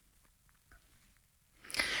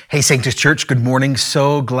Hey, Sanctus Church, good morning.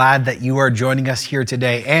 So glad that you are joining us here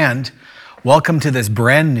today. And welcome to this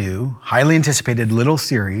brand new, highly anticipated little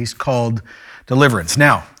series called Deliverance.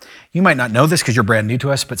 Now, you might not know this because you're brand new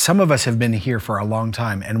to us, but some of us have been here for a long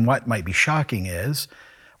time. And what might be shocking is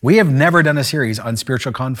we have never done a series on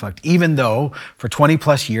spiritual conflict, even though for 20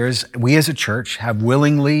 plus years, we as a church have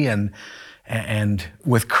willingly and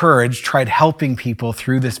with courage tried helping people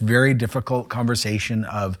through this very difficult conversation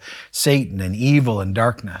of Satan and evil and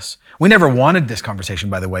darkness. We never wanted this conversation,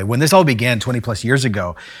 by the way. When this all began 20 plus years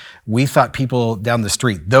ago, we thought people down the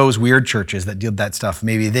street, those weird churches that did that stuff,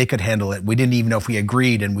 maybe they could handle it. We didn't even know if we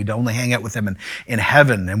agreed, and we'd only hang out with them in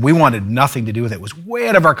heaven, and we wanted nothing to do with it. It was way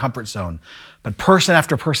out of our comfort zone. But person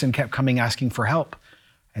after person kept coming asking for help.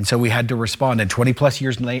 And so we had to respond. And 20 plus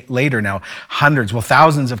years later now,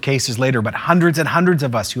 thousands of cases later, but hundreds and hundreds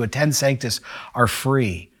of us who attend Sanctus are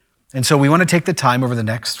free. And so we want to take the time over the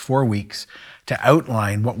next 4 weeks to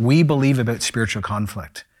outline what we believe about spiritual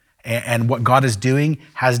conflict and what God is doing,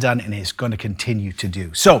 has done, and is going to continue to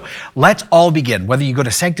do. So let's all begin. Whether you go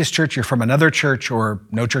to Sanctus Church, you're from another church, or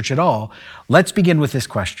no church at all, let's begin with this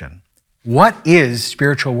question. What is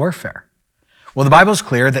spiritual warfare? Well, the Bible is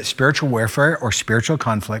clear that spiritual warfare or spiritual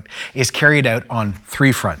conflict is carried out on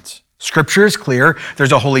 3 fronts. Scripture is clear.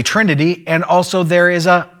 There's a Holy Trinity, and also there is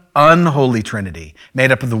an unholy Trinity made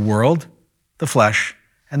up of the world, the flesh,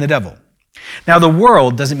 and the devil. Now, the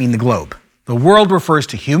world doesn't mean the globe. The world refers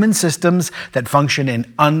to human systems that function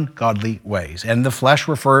in ungodly ways, and the flesh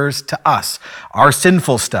refers to us, our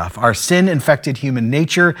sinful stuff, our sin-infected human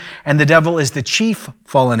nature, and the devil is the chief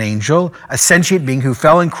fallen angel, a sentient being who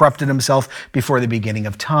fell and corrupted himself before the beginning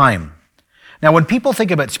of time. Now, when people think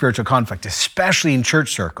about spiritual conflict, especially in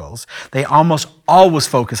church circles, they almost always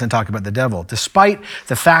focus and talk about the devil, despite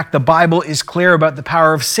the fact the Bible is clear about the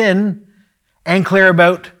power of sin and clear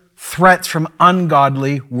about threats from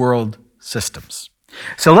ungodly world systems.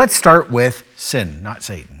 So let's start with sin, not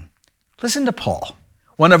Satan. Listen to Paul,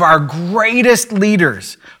 one of our greatest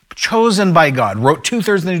leaders, chosen by God, wrote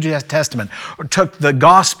 2/3 of the New Testament, took the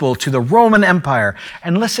gospel to the Roman Empire,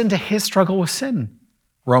 and listen to his struggle with sin.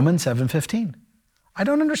 Romans 7:15. I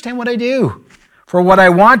don't understand what I do. For what I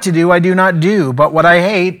want to do, I do not do, but what I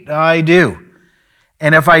hate, I do.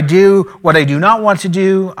 And if I do what I do not want to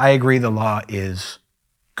do, I agree the law is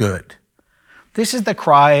good. This is the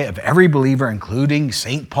cry of every believer, including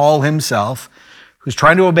St. Paul himself, who's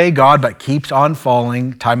trying to obey God but keeps on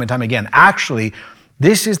falling time and time again. Actually,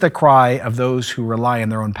 this is the cry of those who rely on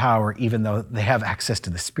their own power, even though they have access to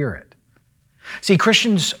the Spirit. See,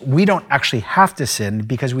 Christians, we don't actually have to sin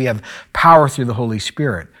because we have power through the Holy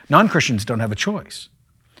Spirit. Non-Christians don't have a choice.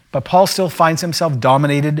 But Paul still finds himself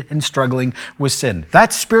dominated and struggling with sin.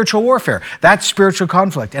 That's spiritual warfare. That's spiritual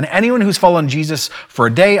conflict. And anyone who's followed Jesus for a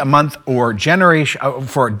day, a month, or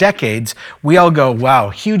for decades, we all go, wow,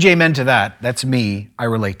 huge amen to that. That's me. I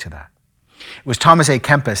relate to that. It was Thomas A.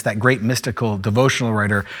 Kempis, that great mystical devotional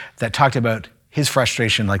writer, that talked about his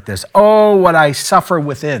frustration like this. Oh, what I suffer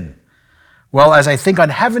within. Well, as I think on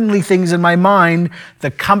heavenly things in my mind,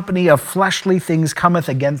 the company of fleshly things cometh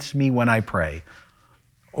against me when I pray.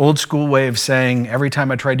 Old school way of saying, every time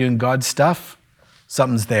I try doing God's stuff,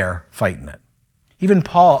 something's there fighting it.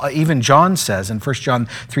 Even John says in 1 John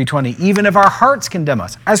 3:20, even if our hearts condemn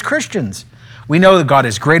us, as Christians, we know that God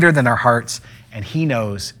is greater than our hearts and he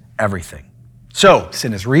knows everything. So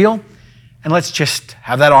sin is real. And let's just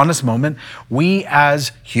have that honest moment. We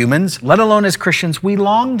as humans, let alone as Christians, we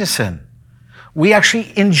long to sin. We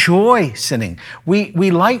actually enjoy sinning. We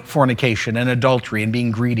like fornication and adultery and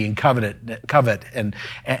being greedy and covet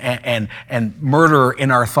and murder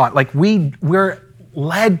in our thought. Like we're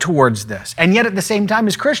led towards this. And yet at the same time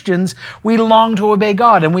as Christians, we long to obey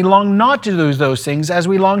God and we long not to do those things as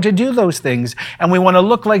we long to do those things. And we want to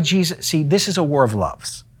look like Jesus. See, this is a war of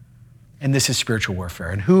loves. And this is spiritual warfare.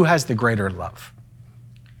 And who has the greater love?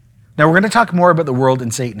 Now we're going to talk more about the world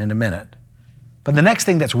and Satan in a minute. But the next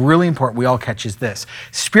thing that's really important we all catch is this.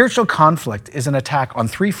 Spiritual conflict is an attack on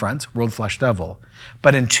 3 fronts, world, flesh, devil,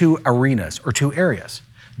 but in 2 arenas or 2 areas.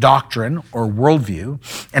 Doctrine or worldview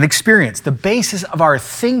and experience. The basis of our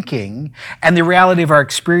thinking and the reality of our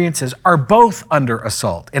experiences are both under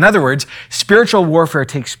assault. In other words, spiritual warfare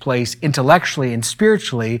takes place intellectually and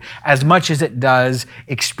spiritually as much as it does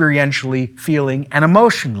experientially, feeling, and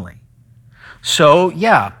emotionally. So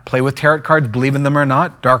yeah, play with tarot cards, believe in them or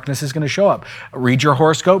not, darkness is going to show up. Read your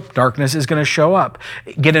horoscope, darkness is going to show up.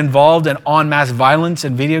 Get involved in en masse violence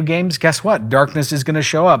in video games, guess what? Darkness is going to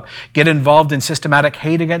show up. Get involved in systematic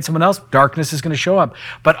hate against someone else, darkness is going to show up.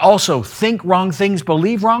 But also think wrong things,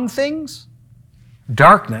 believe wrong things,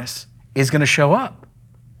 darkness is going to show up.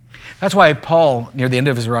 That's why Paul, near the end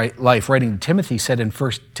of his life, writing to Timothy, said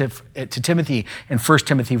to Timothy in 1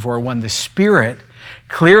 Timothy 4:1, the Spirit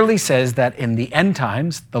clearly says that in the end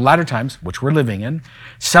times, the latter times, which we're living in,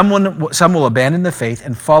 some will abandon the faith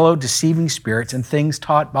and follow deceiving spirits and things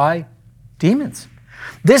taught by demons.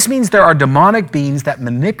 This means there are demonic beings that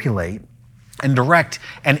manipulate and direct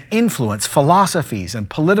and influence philosophies and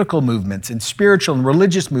political movements and spiritual and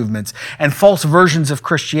religious movements and false versions of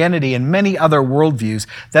Christianity and many other worldviews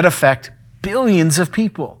that affect billions of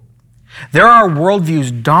people. There are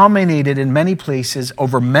worldviews dominated in many places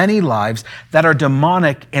over many lives that are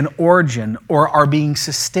demonic in origin or are being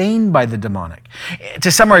sustained by the demonic.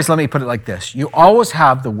 To summarize, let me put it like this. You always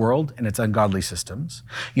have the world and its ungodly systems.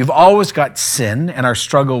 You've always got sin and our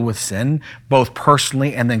struggle with sin, both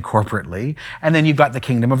personally and then corporately. And then you've got the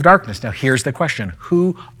kingdom of darkness. Now, here's the question.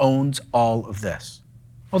 Who owns all of this?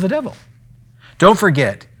 Well, the devil. Don't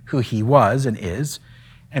forget who he was and is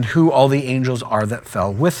and who all the angels are that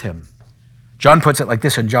fell with him. John puts it like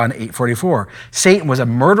this in John 8:44. Satan was a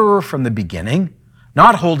murderer from the beginning,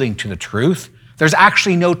 not holding to the truth. There's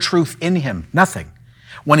actually no truth in him, nothing.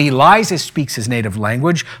 When he lies, he speaks his native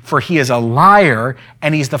language, for he is a liar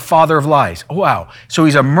and he's the father of lies. Oh, wow. So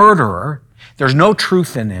he's a murderer. There's no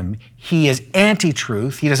truth in him. He is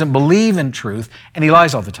anti-truth. He doesn't believe in truth, and he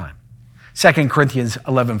lies all the time. 2 Corinthians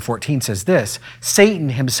 11:14 says this, Satan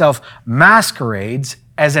himself masquerades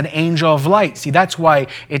as an angel of light. See, that's why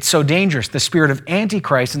it's so dangerous. The spirit of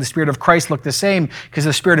Antichrist and the spirit of Christ look the same, because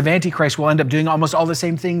the spirit of Antichrist will end up doing almost all the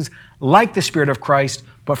same things like the spirit of Christ,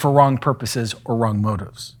 but for wrong purposes or wrong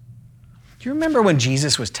motives. Do you remember when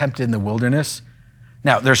Jesus was tempted in the wilderness?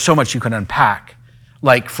 Now, there's so much you can unpack.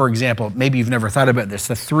 Like, for example, maybe you've never thought about this.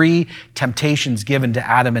 The 3 temptations given to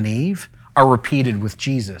Adam and Eve are repeated with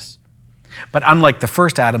Jesus. But unlike the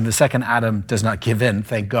first Adam, the second Adam does not give in.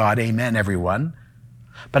 Thank God. Amen, everyone.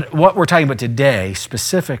 But what we're talking about today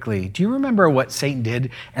specifically, do you remember what Satan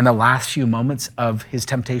did in the last few moments of his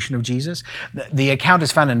temptation of Jesus? The account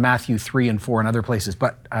is found in Matthew 3 and 4 and other places,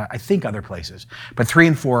 but I think other places, but 3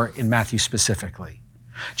 and 4 in Matthew specifically.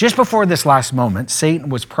 Just before this last moment, Satan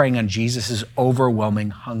was preying on Jesus'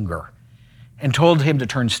 overwhelming hunger and told him to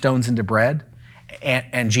turn stones into bread,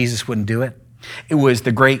 and Jesus wouldn't do it. It was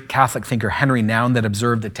the great Catholic thinker Henry Nouwen that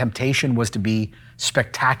observed that temptation was to be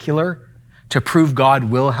spectacular, to prove God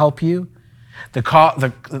will help you. The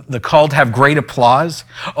call to have great applause.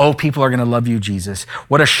 Oh, people are going to love you, Jesus.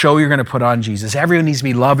 What a show you're going to put on, Jesus. Everyone needs to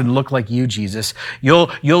be loved and look like you, Jesus. You'll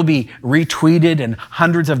be retweeted and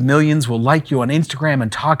hundreds of millions will like you on Instagram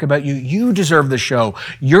and talk about you. You deserve the show.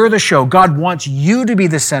 You're the show. God wants you to be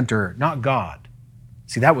the center, not God.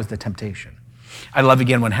 See, that was the temptation. I love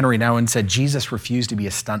again when Henry Nouwen said Jesus refused to be a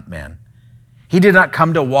stuntman. He did not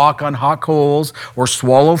come to walk on hot coals or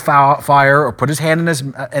swallow fire or put his hand in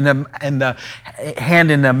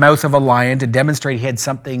the mouth of a lion to demonstrate he had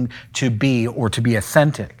something to be or to be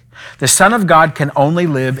authentic. The Son of God can only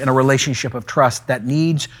live in a relationship of trust that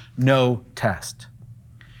needs no test.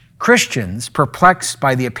 Christians, perplexed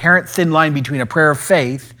by the apparent thin line between a prayer of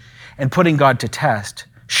faith and putting God to test,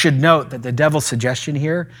 should note that the devil's suggestion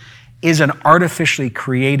here is an artificially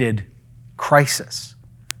created crisis.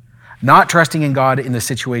 Not trusting in God in the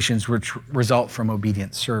situations which result from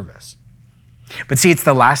obedient service. But see, it's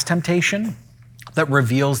the last temptation that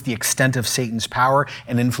reveals the extent of Satan's power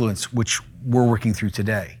and influence, which we're working through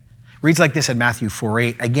today. It reads like this in Matthew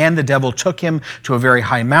 4:8. Again, the devil took him to a very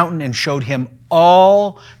high mountain and showed him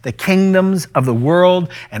all the kingdoms of the world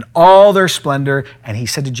and all their splendor. And he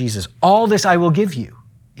said to Jesus, all this I will give you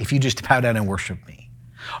if you just bow down and worship me.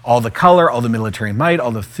 All the color, all the military might,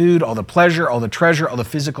 all the food, all the pleasure, all the treasure, all the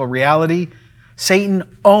physical reality.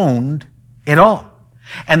 Satan owned it all.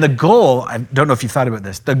 And the goal, I don't know if you've thought about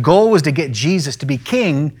this, the goal was to get Jesus to be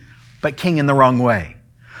king, but king in the wrong way.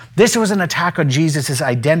 This was an attack on Jesus'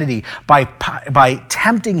 identity by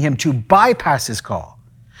tempting him to bypass his call.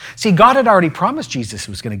 See, God had already promised Jesus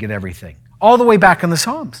was going to get everything, all the way back in the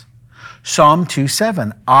Psalms. Psalm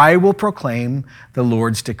 2:7, I will proclaim the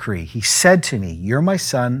Lord's decree. He said to me, you're my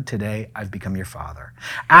son, today I've become your father.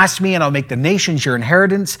 Ask me and I'll make the nations your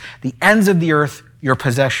inheritance, the ends of the earth your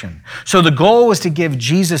possession. So the goal was to give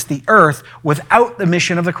Jesus the earth without the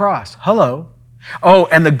mission of the cross. Hello. Oh,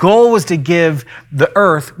 and the goal was to give the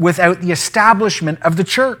earth without the establishment of the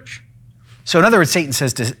church. So in other words, Satan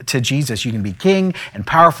says to Jesus, you can be king and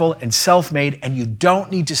powerful and self-made, and you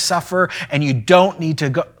don't need to suffer, and you don't need to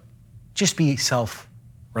go. Just be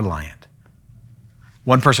self-reliant.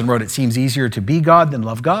 One person wrote, it seems easier to be God than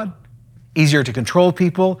love God, easier to control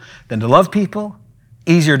people than to love people,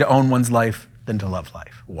 easier to own one's life than to love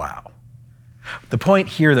life. Wow. The point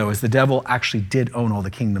here, though, is the devil actually did own all the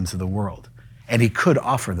kingdoms of the world, and he could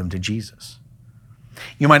offer them to Jesus.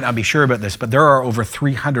 You might not be sure about this, but there are over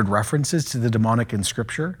 300 references to the demonic in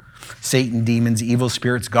Scripture. Satan, demons, evil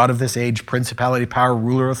spirits, God of this age, principality, power,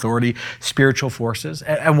 ruler, authority, spiritual forces.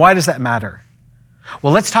 And why does that matter?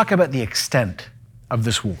 Well, let's talk about the extent of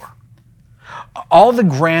this war. All the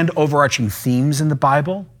grand overarching themes in the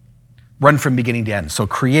Bible run from beginning to end. So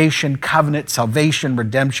creation, covenant, salvation,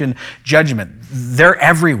 redemption, judgment, they're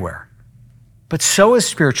everywhere. But so is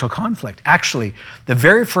spiritual conflict. Actually, the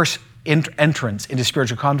very first entrance into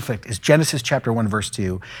spiritual conflict is Genesis chapter 1, verse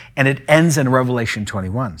 2, and it ends in Revelation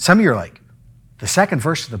 21. Some of you are like, the second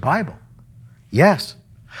verse of the Bible. Yes.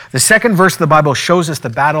 The second verse of the Bible shows us the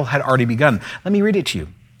battle had already begun. Let me read it to you.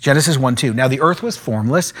 Genesis 1:2. Now the earth was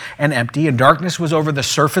formless and empty, and darkness was over the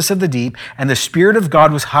surface of the deep, and the Spirit of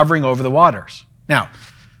God was hovering over the waters. Now,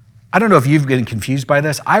 I don't know if you've been confused by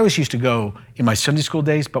this. I always used to go in my Sunday school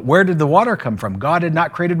days, but where did the water come from? God had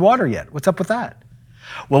not created water yet. What's up with that?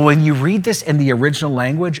 Well, when you read this in the original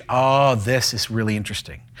language, this is really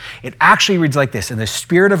interesting. It actually reads like this: and the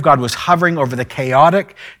Spirit of God was hovering over the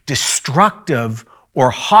chaotic, destructive, or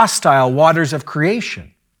hostile waters of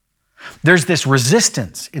creation. There's this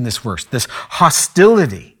resistance in this verse, this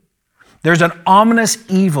hostility. There's an ominous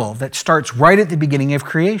evil that starts right at the beginning of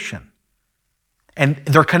creation. And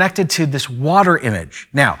they're connected to this water image.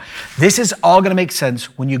 Now, this is all going to make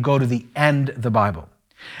sense when you go to the end of the Bible.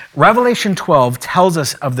 Revelation 12 tells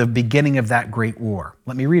us of the beginning of that great war.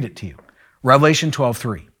 Let me read it to you. Revelation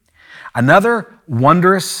 12:3. Another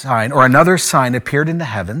wondrous sign, or another sign, appeared in the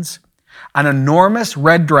heavens: an enormous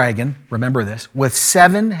red dragon, remember this, with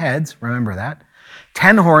 7 heads, remember that,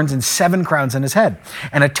 10 horns and 7 crowns on his head.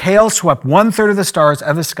 And a tail swept 1/3 of the stars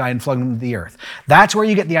of the sky and flung them to the earth. That's where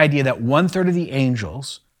you get the idea that 1/3 of the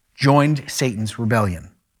angels joined Satan's rebellion.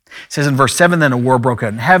 It says in verse 7, then a war broke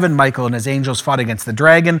out in heaven. Michael and his angels fought against the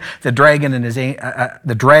dragon. The dragon and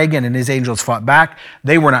his angels fought back.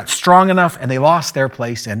 They were not strong enough, and they lost their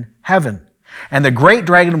place in heaven. And the great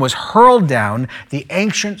dragon was hurled down, the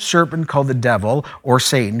ancient serpent called the devil, or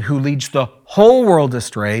Satan, who leads the whole world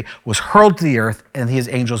astray, was hurled to the earth, and his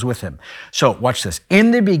angels with him. So watch this.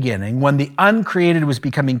 In the beginning, when the uncreated was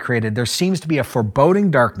becoming created, there seems to be a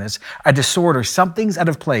foreboding darkness, a disorder. Something's out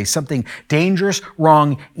of place, something dangerous,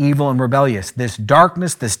 wrong, evil, and rebellious. This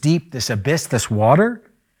darkness, this deep, this abyss, this water.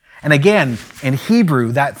 And again, in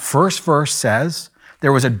Hebrew, that first verse says,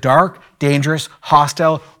 there was a dark, dangerous,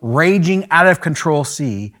 hostile, raging, out of control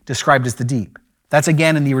sea described as the deep. That's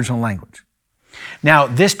again in the original language. Now,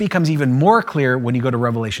 this becomes even more clear when you go to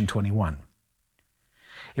Revelation 21.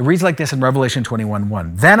 It reads like this in Revelation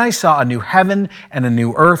 21:1. Then I saw a new heaven and a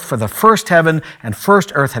new earth, for the first heaven and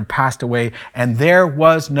first earth had passed away, and there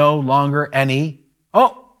was no longer any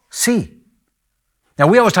sea. Now,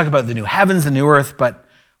 we always talk about the new heavens, the new earth, but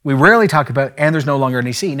we rarely talk about, and there's no longer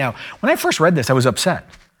any sea. Now, when I first read this, I was upset.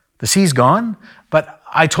 The sea's gone, but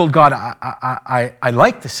I told God, I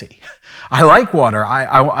like the sea. I like water.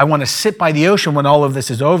 I want to sit by the ocean when all of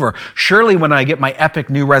this is over. Surely when I get my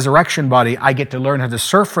epic new resurrection body, I get to learn how to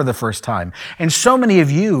surf for the first time. And so many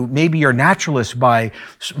of you, maybe you're naturalists by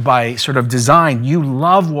sort of design. You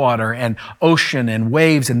love water and ocean and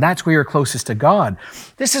waves, and that's where you're closest to God.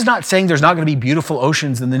 This is not saying there's not going to be beautiful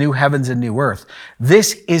oceans in the new heavens and new earth.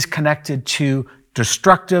 This is connected to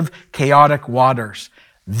destructive, chaotic waters.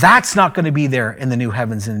 That's not going to be there in the new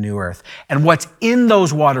heavens and the new earth. And what's in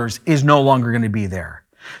those waters is no longer going to be there.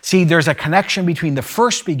 See, there's a connection between the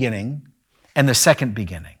first beginning and the second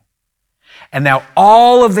beginning. And now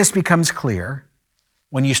all of this becomes clear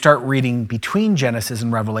when you start reading between Genesis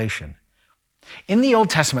and Revelation. In the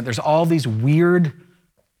Old Testament, there's all these weird,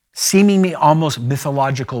 seemingly almost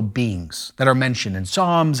mythological beings that are mentioned in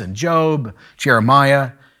Psalms and Job,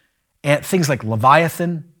 Jeremiah, and things like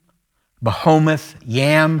Leviathan, Behemoth,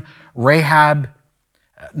 Yam, Rahab,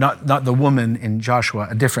 not the woman in Joshua,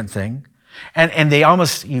 a different thing. And they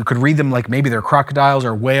almost, you could read them like maybe they're crocodiles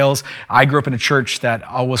or whales. I grew up in a church that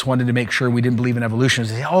always wanted to make sure we didn't believe in evolution.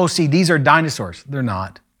 They say, see, these are dinosaurs. They're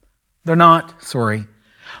not. They're not, sorry.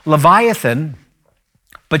 Leviathan,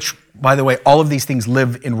 but by the way, all of these things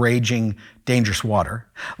live in raging, dangerous water.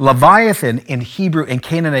 Leviathan in Hebrew and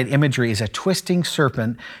Canaanite imagery is a twisting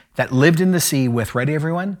serpent that lived in the sea with, ready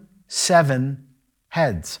everyone? 7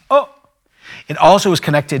 heads. It also is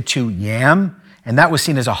connected to Yam, and that was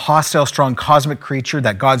seen as a hostile, strong cosmic creature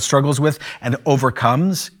that God struggles with and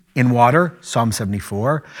overcomes in water, Psalm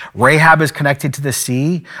 74. Rahab is connected to the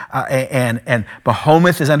sea, and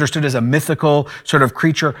Behemoth is understood as a mythical sort of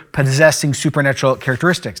creature possessing supernatural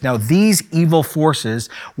characteristics. Now, these evil forces,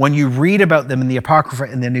 when you read about them in the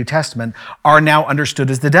Apocrypha in the New Testament, are now understood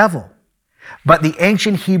as the devil. But the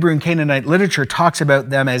ancient Hebrew and Canaanite literature talks about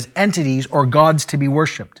them as entities or gods to be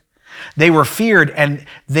worshipped. They were feared and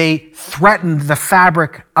they threatened the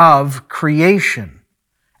fabric of creation,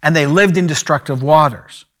 and they lived in destructive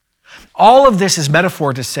waters. All of this is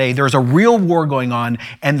metaphor to say there's a real war going on,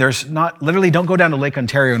 and there's not, literally don't go down to Lake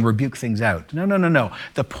Ontario and rebuke things out. No.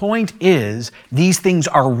 The point is these things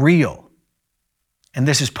are real, and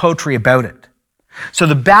this is poetry about it. So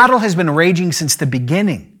the battle has been raging since the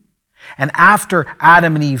beginning. And after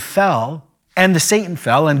Adam and Eve fell, and the Satan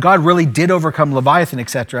fell, and God really did overcome Leviathan,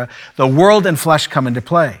 etc., the world and flesh come into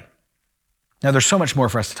play. Now, there's so much more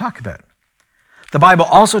for us to talk about. The Bible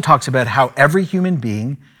also talks about how every human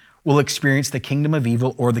being will experience the kingdom of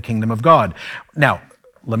evil or the kingdom of God. Now,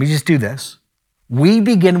 let me just do this. We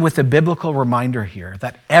begin with a biblical reminder here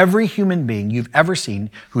that every human being you've ever seen,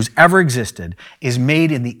 who's ever existed, is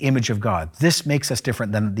made in the image of God. This makes us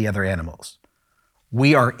different than the other animals.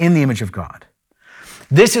 We are in the image of God.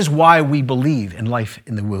 This is why we believe in life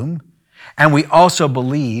in the womb. And we also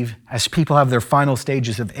believe, as people have their final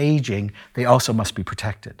stages of aging, they also must be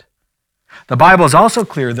protected. The Bible is also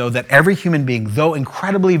clear, though, that every human being, though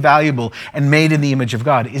incredibly valuable and made in the image of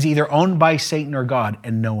God, is either owned by Satan or God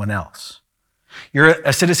and no one else. You're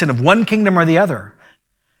a citizen of one kingdom or the other.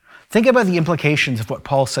 Think about the implications of what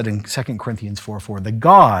Paul said in 2 Corinthians 4:4. The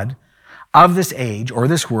God of this age or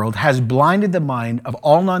this world has blinded the mind of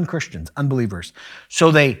all non-Christians, unbelievers, so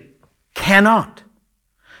they cannot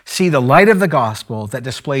see the light of the gospel that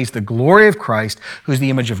displays the glory of Christ, who's the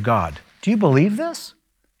image of God. Do you believe this?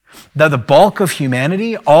 That the bulk of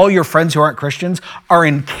humanity, all your friends who aren't Christians, are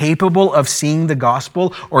incapable of seeing the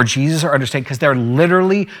gospel or Jesus or understanding because they're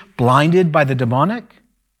literally blinded by the demonic?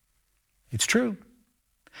 It's true.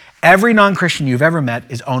 Every non-Christian you've ever met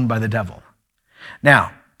is owned by the devil.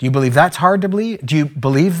 Now, do you believe that's hard to believe? Do you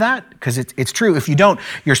believe that? Because it's true. If you don't,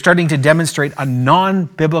 you're starting to demonstrate a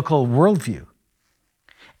non-biblical worldview.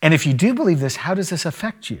 And if you do believe this, how does this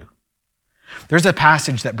affect you? There's a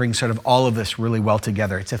passage that brings sort of all of this really well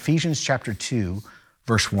together. It's Ephesians chapter 2,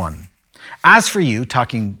 verse 1. As for you,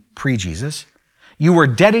 talking pre-Jesus, you were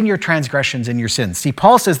dead in your transgressions and your sins. See,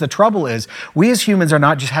 Paul says the trouble is we as humans are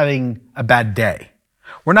not just having a bad day.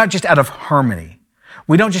 We're not just out of harmony.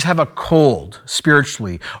 We don't just have a cold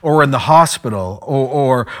spiritually, or in the hospital,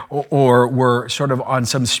 or we're sort of on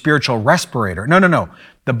some spiritual respirator. No.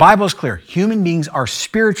 The Bible is clear. Human beings are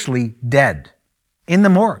spiritually dead in the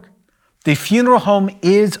morgue. The funeral home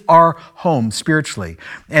is our home spiritually.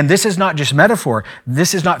 And this is not just metaphor.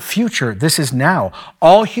 This is not future. This is now.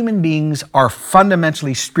 All human beings are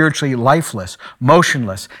fundamentally spiritually lifeless,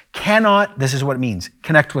 motionless, cannot, this is what it means,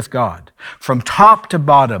 connect with God. From top to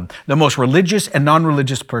bottom, the most religious and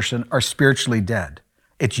non-religious person are spiritually dead.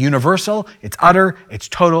 It's universal, it's utter, it's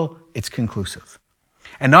total, it's conclusive.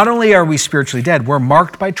 And not only are we spiritually dead, we're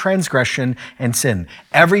marked by transgression and sin.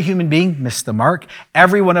 Every human being missed the mark.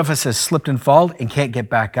 Every one of us has slipped and fallen and can't get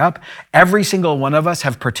back up. Every single one of us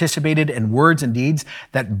have participated in words and deeds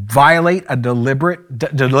that violate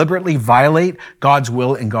deliberately violate God's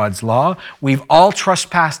will and God's law. We've all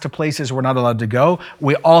trespassed to places we're not allowed to go.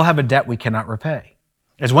 We all have a debt we cannot repay.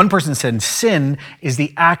 As one person said, sin is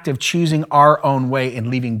the act of choosing our own way and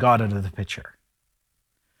leaving God out of the picture.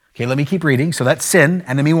 Okay, let me keep reading. So that's sin,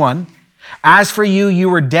 enemy one. As for you, you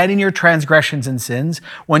were dead in your transgressions and sins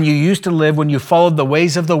when you used to live, when you followed the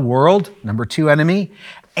ways of the world, number two, enemy,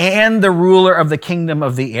 and the ruler of the kingdom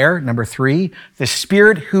of the air, number three, the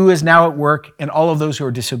spirit who is now at work in all of those who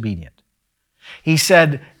are disobedient. He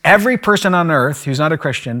said, every person on earth who's not a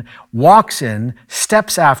Christian walks in,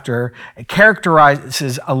 steps after,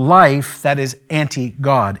 characterizes a life that is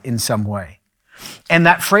anti-God in some way. And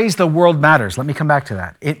that phrase, the world matters, let me come back to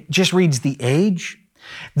that. It just reads the age.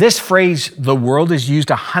 This phrase, the world, is used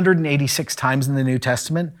 186 times in the New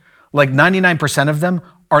Testament. Like 99% of them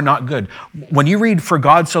are not good. When you read, for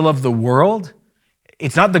God so loved the world,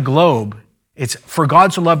 it's not the globe. It's for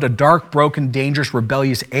God so loved a dark, broken, dangerous,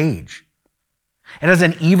 rebellious age. It has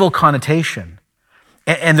an evil connotation.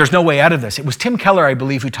 And there's no way out of this. It was Tim Keller, I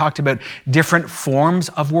believe, who talked about different forms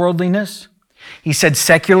of worldliness. He said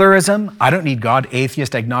secularism, I don't need God.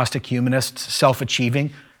 Atheist, agnostic, humanist,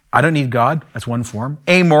 self-achieving, I don't need God. That's one form.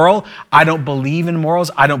 Amoral, I don't believe in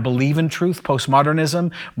morals. I don't believe in truth.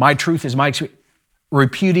 Postmodernism, my truth is my experience.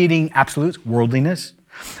 Repudiating absolutes, worldliness.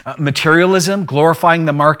 Materialism, glorifying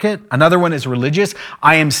the market. Another one is religious.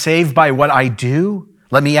 I am saved by what I do.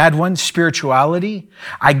 Let me add one, spirituality.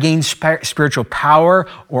 I gain spiritual power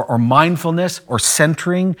or mindfulness or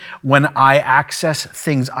centering when I access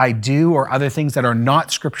things I do or other things that are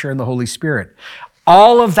not Scripture and the Holy Spirit.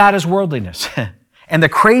 All of that is worldliness. And the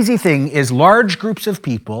crazy thing is large groups of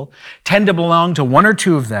people tend to belong to one or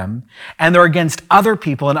two of them, and they're against other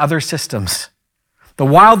people and other systems. The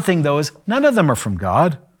wild thing, though, is none of them are from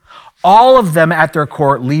God. All of them at their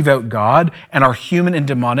core leave out God and are human and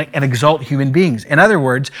demonic and exalt human beings. In other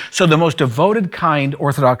words, so the most devoted kind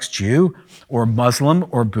Orthodox Jew or Muslim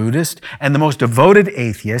or Buddhist and the most devoted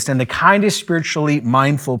atheist and the kindest spiritually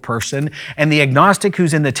mindful person and the agnostic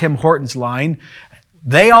who's in the Tim Hortons line,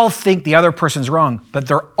 they all think the other person's wrong, but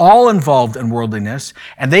they're all involved in worldliness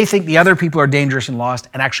and they think the other people are dangerous and lost,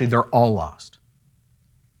 and actually they're all lost.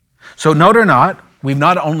 So note or not, we've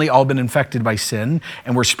not only all been infected by sin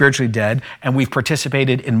and we're spiritually dead and we've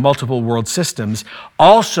participated in multiple world systems,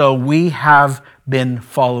 also we have been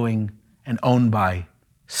following and owned by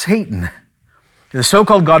Satan, the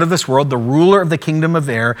so-called God of this world, the ruler of the kingdom of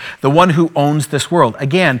air, the one who owns this world.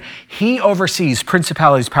 Again, he oversees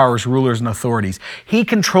principalities, powers, rulers, and authorities. He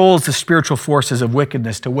controls the spiritual forces of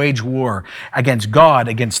wickedness to wage war against God,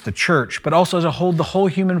 against the church, but also to hold the whole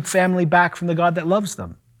human family back from the God that loves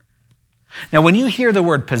them. Now, when you hear the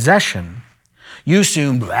word possession, you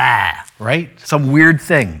assume, blah, right? Some weird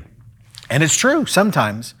thing. And it's true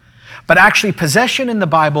sometimes. But actually, possession in the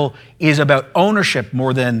Bible is about ownership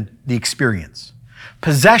more than the experience.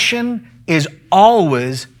 Possession is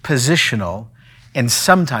always positional and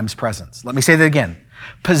sometimes presence. Let me say that again.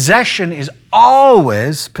 Possession is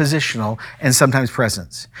always positional and sometimes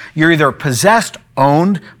presence. You're either possessed,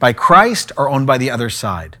 owned by Christ, or owned by the other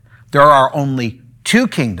side. There are only two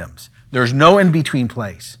kingdoms. There's no in-between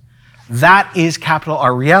place. That is capital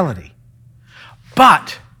R reality.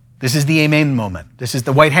 But this is the amen moment. This is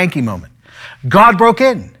the white hanky moment. God broke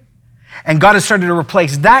in, and God has started to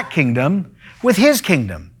replace that kingdom with his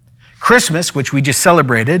kingdom. Christmas, which we just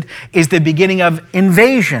celebrated, is the beginning of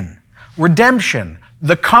invasion, redemption,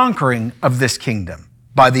 the conquering of this kingdom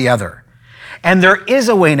by the other. And there is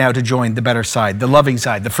a way now to join the better side, the loving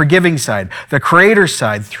side, the forgiving side, the creator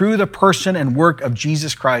side, through the person and work of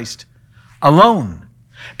Jesus Christ alone.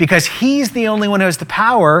 Because he's the only one who has the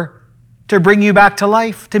power to bring you back to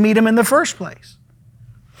life, to meet him in the first place.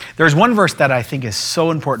 There's one verse that I think is so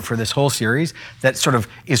important for this whole series that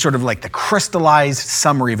is like the crystallized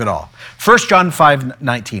summary of it all. 1 John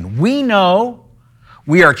 5:19. We know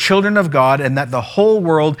we are children of God and that the whole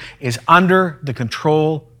world is under the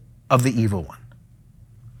control of the evil one.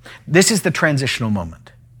 This is the transitional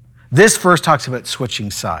moment. This verse talks about switching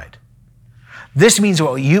side. This means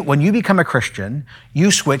when you become a Christian, you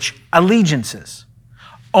switch allegiances.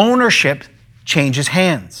 Ownership changes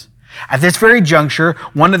hands. At this very juncture,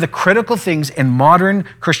 one of the critical things in modern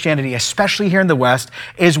Christianity, especially here in the West,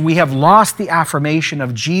 is we have lost the affirmation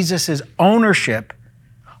of Jesus' ownership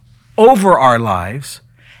over our lives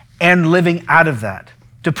and living out of that.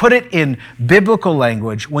 To put it in biblical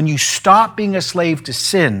language, when you stop being a slave to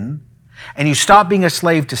sin and you stop being a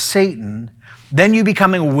slave to Satan, then you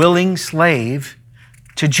become a willing slave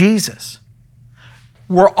to Jesus.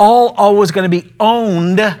 We're all always going to be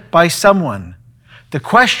owned by someone. The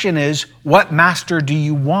question is, what master do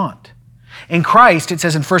you want? In Christ, it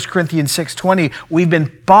says in 1 Corinthians 6:20, we've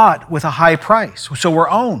been bought with a high price, so we're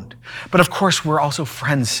owned. But of course, we're also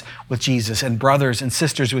friends with Jesus and brothers and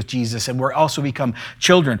sisters with Jesus, and we're also become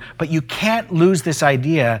children. But you can't lose this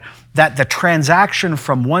idea that the transaction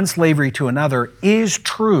from one slavery to another is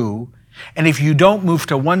true, and if you don't move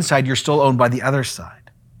to one side, you're still owned by the other side.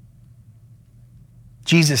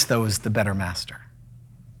 Jesus, though, is the better master.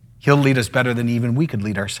 He'll lead us better than even we could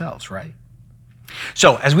lead ourselves, right?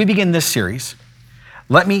 So as we begin this series,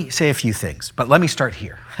 let me say a few things, but let me start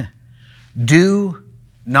here. Do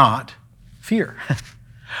not fear.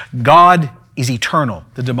 God is eternal.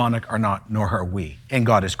 The demonic are not, nor are we. And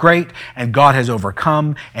God is great, and God has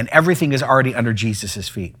overcome, and everything is already under Jesus'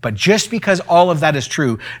 feet. But just because all of that is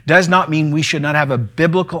true does not mean we should not have a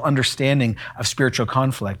biblical understanding of spiritual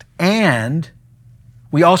conflict. And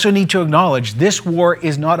we also need to acknowledge this war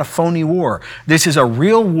is not a phony war. This is a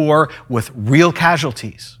real war with real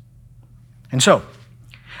casualties. And so,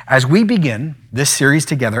 as we begin this series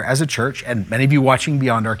together as a church, and many of you watching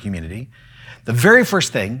beyond our community, the very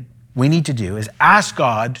first thing we need to do is ask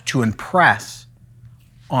God to impress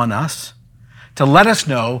on us, to let us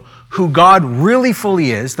know who God really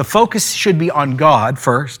fully is. The focus should be on God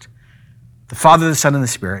first, the Father, the Son, and the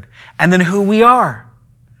Spirit, and then who we are.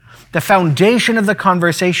 The foundation of the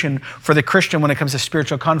conversation for the Christian when it comes to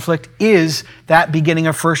spiritual conflict is that beginning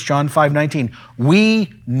of 1 John 5:19.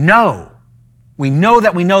 We know We know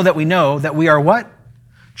that we know that we know that we are what?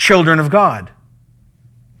 Children of God.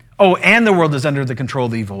 Oh, and the world is under the control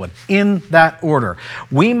of the evil one. In that order,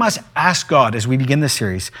 we must ask God as we begin this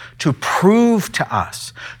series to prove to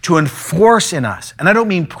us, to enforce in us. And I don't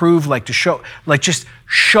mean prove like to show, like just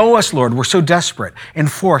show us, Lord, we're so desperate.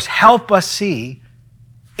 Enforce, help us see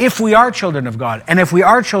if we are children of God. And if we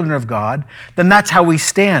are children of God, then that's how we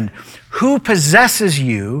stand. Who possesses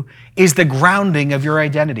you is the grounding of your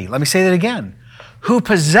identity. Let me say that again. Who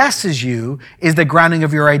possesses you is the grounding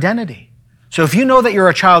of your identity. So if you know that you're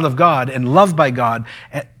a child of God and loved by God,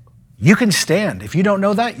 you can stand. If you don't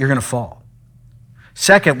know that, you're going to fall.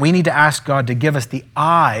 Second, we need to ask God to give us the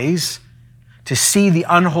eyes to see the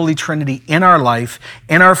unholy Trinity in our life,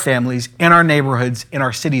 in our families, in our neighborhoods, in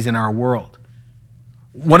our cities, in our world.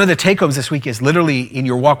 One of the take-homes this week is literally in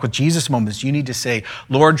your walk with Jesus moments, you need to say,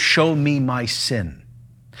 Lord, show me my sin.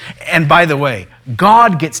 And by the way,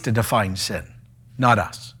 God gets to define sin, not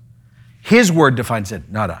us. His word defines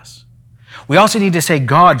it, not us. We also need to say,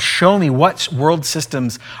 God, show me what world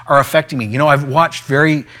systems are affecting me. You know, I've watched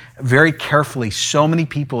very, very carefully so many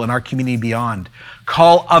people in our community beyond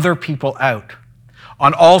call other people out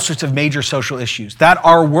on all sorts of major social issues that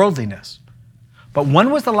are worldliness. But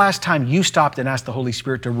when was the last time you stopped and asked the Holy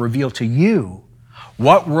Spirit to reveal to you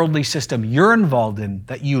what worldly system you're involved in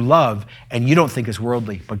that you love and you don't think is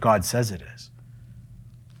worldly, but God says it is?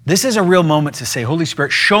 This is a real moment to say, Holy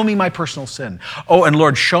Spirit, show me my personal sin. Oh, and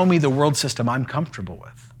Lord, show me the world system I'm comfortable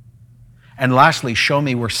with. And lastly, show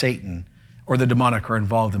me where Satan or the demonic are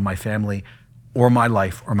involved in my family or my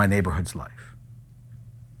life or my neighborhood's life.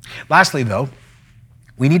 Lastly, though,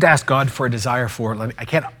 we need to ask God for a desire for, I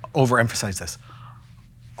can't overemphasize this,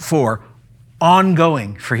 for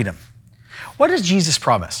ongoing freedom. What does Jesus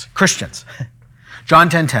promise? Christians. John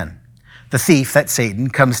 10:10, the thief, that's Satan,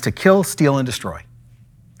 comes to kill, steal, and destroy.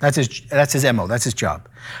 That's his MO, that's his job.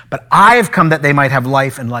 But I have come that they might have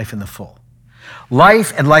life and life in the full.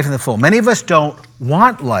 Life and life in the full. Many of us don't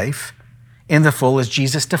want life in the full as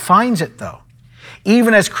Jesus defines it, though.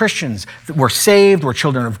 Even as Christians, we're saved, we're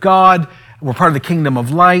children of God, we're part of the kingdom of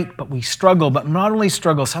light, but we struggle. But not only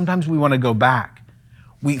struggle, sometimes we want to go back.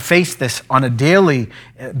 We face this on a daily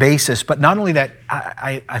basis, but not only that,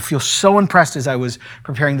 I feel so impressed as I was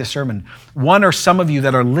preparing this sermon. One or some of you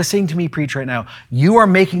that are listening to me preach right now, you are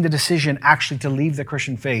making the decision actually to leave the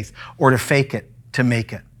Christian faith or to fake it, to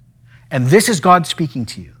make it. And this is God speaking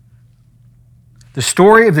to you. The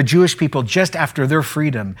story of the Jewish people just after their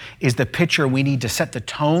freedom is the picture we need to set the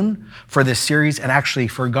tone for this series and actually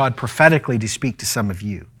for God prophetically to speak to some of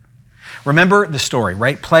you. Remember the story,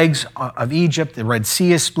 right? Plagues of Egypt, the Red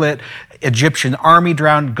Sea is split, Egyptian army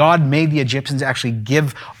drowned. God made the Egyptians actually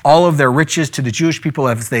give all of their riches to the Jewish people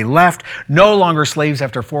as they left, no longer slaves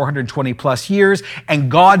after 420 plus years,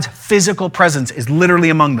 and God's physical presence is literally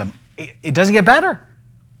among them. It doesn't get better.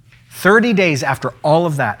 30 days after all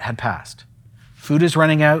of that had passed, food is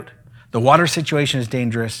running out, the water situation is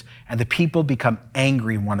dangerous, and the people become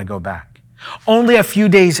angry and want to go back. Only a few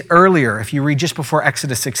days earlier, if you read just before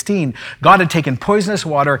Exodus 16, God had taken poisonous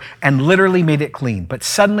water and literally made it clean. But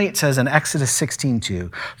suddenly it says in Exodus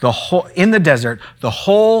 16:2, in the desert, the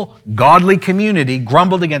whole godly community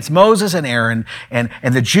grumbled against Moses and Aaron, and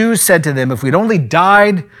the Jews said to them, if we'd only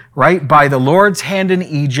died, right, by the Lord's hand in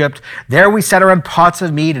Egypt, there we sat around pots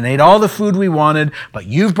of meat and ate all the food we wanted, but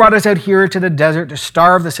you've brought us out here to the desert to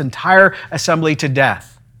starve this entire assembly to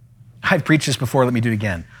death. I've preached this before, let me do it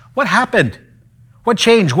again. What happened? What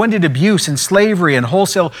changed? When did abuse and slavery and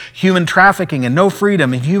wholesale human trafficking and no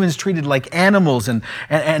freedom and humans treated like animals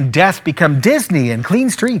and death become Disney and clean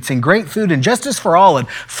streets and great food and justice for all and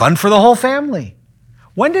fun for the whole family?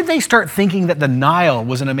 When did they start thinking that the Nile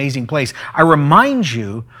was an amazing place? I remind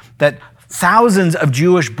you that thousands of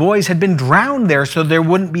Jewish boys had been drowned there so there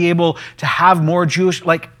wouldn't be able to have more Jewish,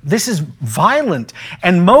 this is violent.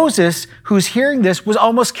 And Moses, who's hearing this, was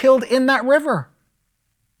almost killed in that river.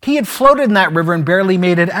 He had floated in that river and barely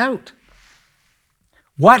made it out.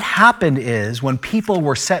 What happened is when people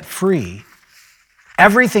were set free,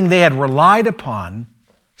 everything they had relied upon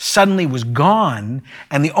suddenly was gone,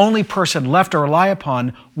 and the only person left to rely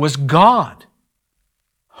upon was God.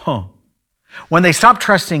 When they stopped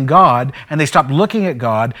trusting God and they stopped looking at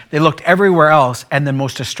God, they looked everywhere else, and then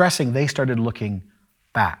most distressing, they started looking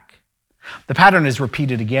back. The pattern is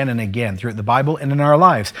repeated again and again throughout the Bible and in our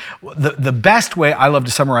lives. The best way I love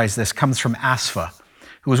to summarize this comes from Asaph,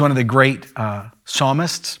 who was one of the great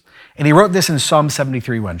psalmists. And he wrote this in Psalm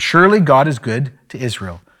 73:1. Surely God is good to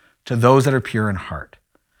Israel, to those that are pure in heart.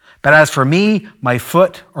 But as for me, my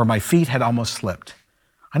feet had almost slipped.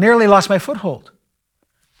 I nearly lost my foothold.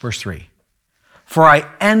 Verse 3. For I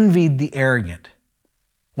envied the arrogant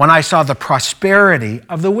when I saw the prosperity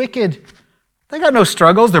of the wicked. They got no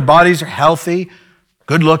struggles. Their bodies are healthy,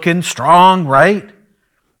 good looking, strong, right?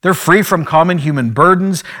 They're free from common human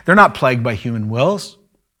burdens. They're not plagued by human ills.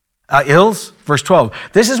 Verse 12,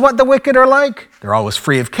 this is what the wicked are like. They're always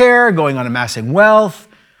free of care, going on amassing wealth.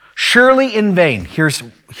 Surely in vain,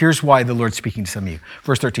 here's why the Lord's speaking to some of you.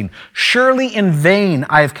 Verse 13, surely in vain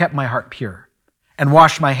I have kept my heart pure and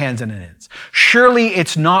washed my hands in it. Surely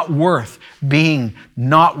it's not worth being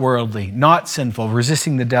not worldly, not sinful,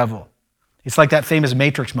 resisting the devil. It's like that famous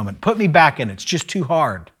Matrix moment. Put me back in, it's just too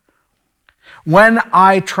hard. When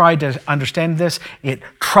I tried to understand this, it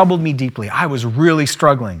troubled me deeply. I was really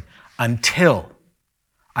struggling until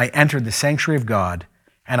I entered the sanctuary of God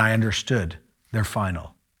and I understood their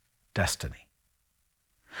final destiny.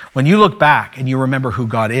 When you look back and you remember who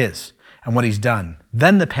God is and what he's done,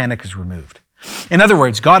 then the panic is removed. In other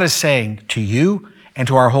words, God is saying to you and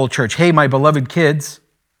to our whole church, hey, my beloved kids,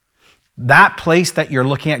 that place that you're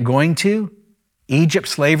looking at going to, Egypt,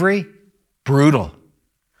 slavery, brutal.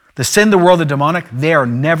 The sin, the world, the demonic, they are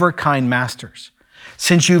never kind masters.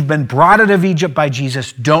 Since you've been brought out of Egypt by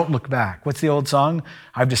Jesus, don't look back. What's the old song?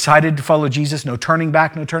 I've decided to follow Jesus, no turning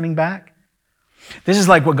back, no turning back. This is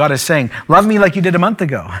like what God is saying. Love me like you did a month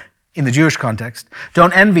ago in the Jewish context.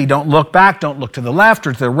 Don't envy, don't look back, don't look to the left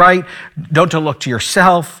or to the right. Don't look to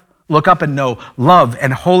yourself. Look up and know love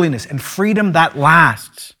and holiness and freedom that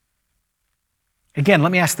lasts. Again,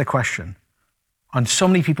 let me ask the question on so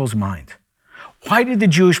many people's mind. Why did the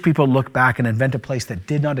Jewish people look back and invent a place that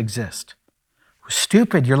did not exist? It was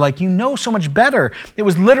stupid. You're like, you know so much better. It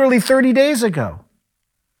was literally 30 days ago.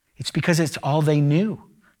 It's because it's all they knew.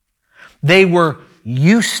 They were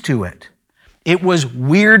used to it. It was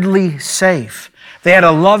weirdly safe. They had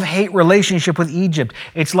a love-hate relationship with Egypt.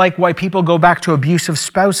 It's like why people go back to abusive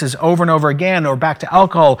spouses over and over again, or back to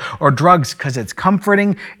alcohol or drugs, because it's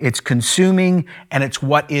comforting, it's consuming, and it's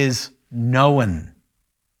what is known.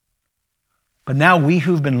 But now we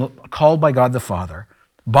who've been called by God the Father,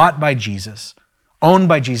 bought by Jesus, owned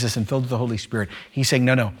by Jesus, and filled with the Holy Spirit, he's saying,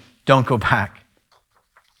 no, don't go back.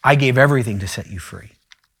 I gave everything to set you free.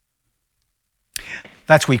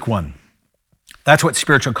 That's week one. That's what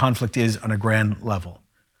spiritual conflict is on a grand level.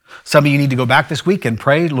 Some of you need to go back this week and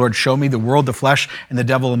pray, Lord, show me the world, the flesh, and the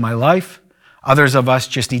devil in my life. Others of us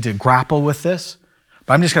just need to grapple with this.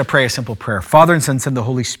 But I'm just going to pray a simple prayer. Father and Son, send the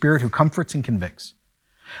Holy Spirit who comforts and convicts.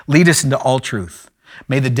 Lead us into all truth.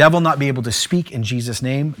 May the devil not be able to speak in Jesus'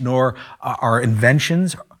 name, nor our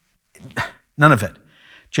inventions, none of it.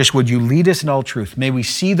 Just would you lead us in all truth? May we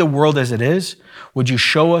see the world as it is. Would you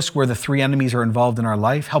show us where the three enemies are involved in our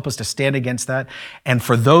life? Help us to stand against that. And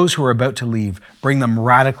for those who are about to leave, bring them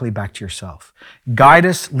radically back to yourself. Guide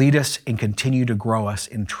us, lead us, and continue to grow us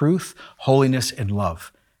in truth, holiness, and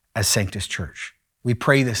love as Sanctus Church. We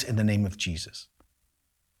pray this in the name of Jesus.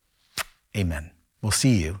 Amen. We'll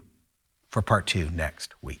see you for part 2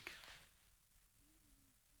 next week.